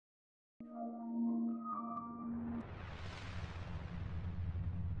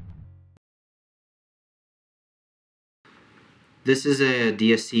This is a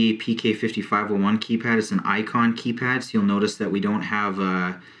DSC PK5501 keypad. It's an icon keypad, so you'll notice that we don't have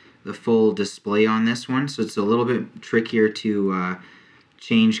the full display on this one, so it's a little bit trickier to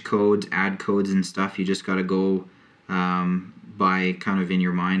change codes, add codes and stuff. You just got to go by kind of in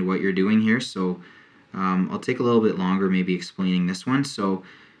your mind what you're doing here. So I'll take a little bit longer maybe explaining this one. So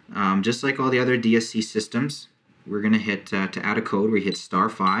just like all the other DSC systems, we're going to hit to add a code, we hit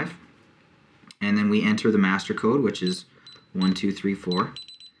 *5, and then we enter the master code, which is 1234.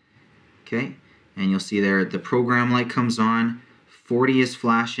 Okay, and you'll see there the program light comes on, 40 is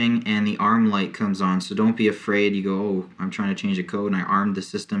flashing, and the arm light comes on. So don't be afraid. You go, oh, I'm trying to change a code and I armed the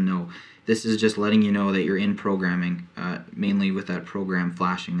system. No, this is just letting you know that you're in programming, mainly with that program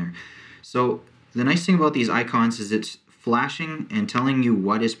flashing there. So the nice thing about these icons is it's flashing and telling you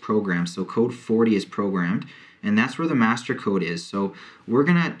what is programmed. So code 40 is programmed, and that's where the master code is. So we're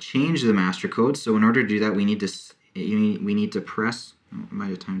gonna change the master code. So in order to do that, we need to press. Oh, I might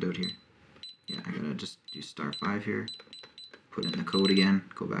have timed out here. Yeah, I gotta just do *5 here. Put in the code again.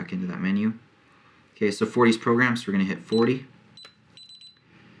 Go back into that menu. Okay, so 40 is programmed, so we're gonna hit 40.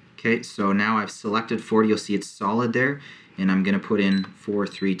 Okay, so now I've selected 40. You'll see it's solid there, and I'm gonna put in 4,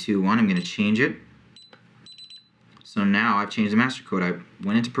 3, 2, 1. I'm gonna change it. So now I've changed the master code. I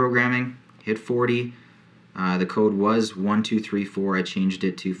went into programming, hit 40. The code was 1234. I changed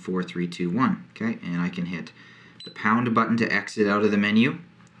it to 4321. Okay, and I can hit the pound button to exit out of the menu,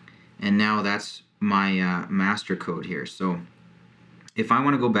 and now that's my master code here. So if I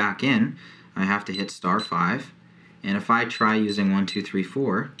want to go back in, I have to hit *5, and if I try using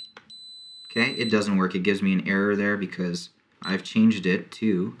 1234, okay, it doesn't work. It gives me an error there because I've changed it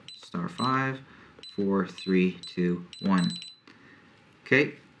to *5, 4, 3, 2, 1.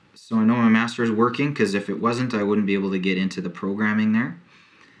 Okay, so I know my master is working, because if it wasn't, I wouldn't be able to get into the programming there.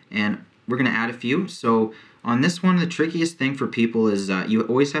 And we're going to add a few. So on this one, the trickiest thing for people is you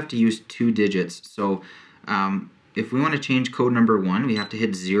always have to use 2 digits. So if we want to change code number 1, we have to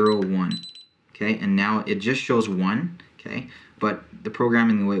hit 0, 1. Okay, and now it just shows 1. Okay, but the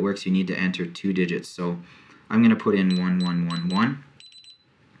programming, the way it works, you need to enter 2 digits. So I'm going to put in 1, 1, 1, 1.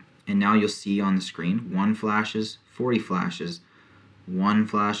 And now you'll see on the screen 1 flashes, 40 flashes, 1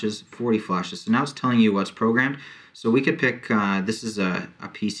 flashes, 40 flashes. So now it's telling you what's programmed. So we could pick, this is a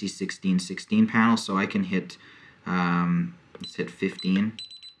PC1616 panel, so I can hit, let's hit 15.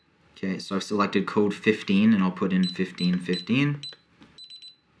 Okay, so I've selected code 15, and I'll put in 1515,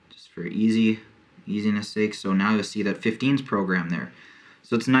 just for easiness sake. So now you'll see that 15 is programmed there.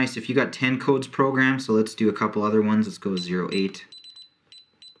 So it's nice if you got 10 codes programmed. So let's do a couple other ones. Let's go 08,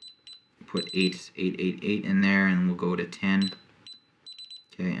 put 8888 in there, and we'll go to 10.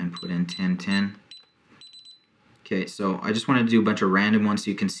 Okay, and put in 1010. Okay, so I just wanted to do a bunch of random ones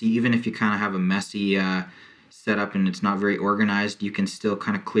so you can see, even if you kind of have a messy setup and it's not very organized, you can still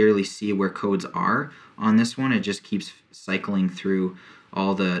kind of clearly see where codes are on this one. It just keeps cycling through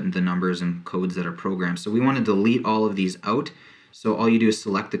all the numbers and codes that are programmed. So we want to delete all of these out. So all you do is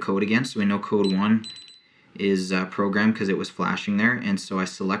select the code again. So we know code 1 is programmed because it was flashing there, and so I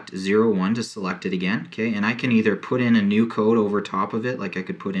select 01 to select it again. Okay, and I can either put in a new code over top of it, like I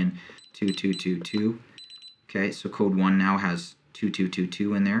could put in 2222. Okay, so code 1 now has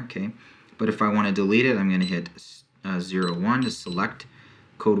 2222 in there. Okay, but if I want to delete it, I'm going to hit 01 to select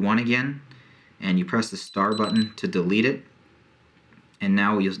code 1 again, and you press the star button to delete it, and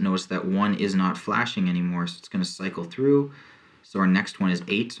now you'll notice that 1 is not flashing anymore, so it's going to cycle through. So our next one is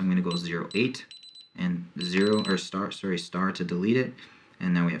 8, so I'm going to go 08 and star to delete it,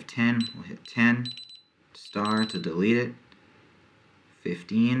 and then we have 10. We'll hit 10, star to delete it,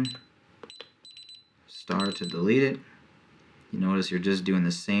 15, star to delete it. You notice you're just doing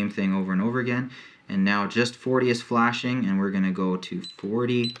the same thing over and over again, and now just 40 is flashing, and we're going to go to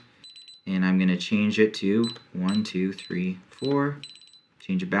 40, and I'm going to change it to 1, 2, 3, 4,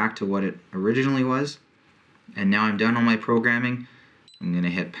 change it back to what it originally was, and now I'm done on my programming. I'm going to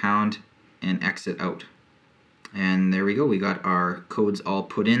hit pound and exit out. And there we go. We got our codes all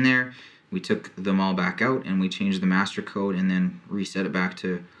put in there. We took them all back out, and we changed the master code and then reset it back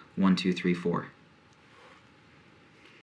to 1, 2, 3, 4.